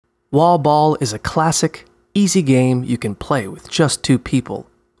Wall ball is a classic, easy game you can play with just 2 people,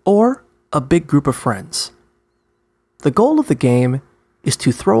 or a big group of friends. The goal of the game is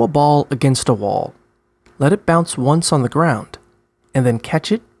to throw a ball against a wall, let it bounce once on the ground, and then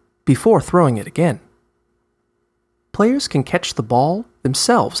catch it before throwing it again. Players can catch the ball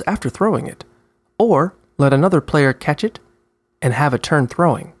themselves after throwing it, or let another player catch it and have a turn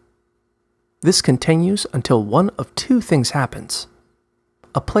throwing. This continues until one of 2 things happens.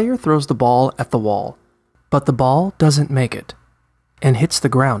 A player throws the ball at the wall, but the ball doesn't make it and hits the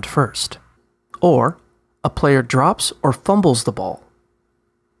ground first. Or a player drops or fumbles the ball.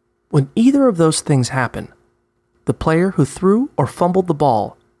 When either of those things happen, the player who threw or fumbled the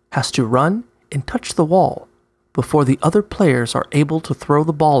ball has to run and touch the wall before the other players are able to throw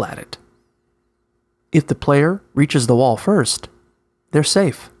the ball at it. If the player reaches the wall first, they're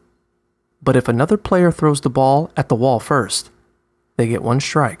safe. But if another player throws the ball at the wall first, they get 1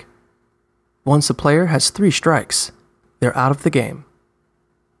 strike. Once a player has 3 strikes, they're out of the game.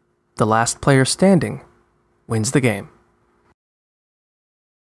 The last player standing wins the game.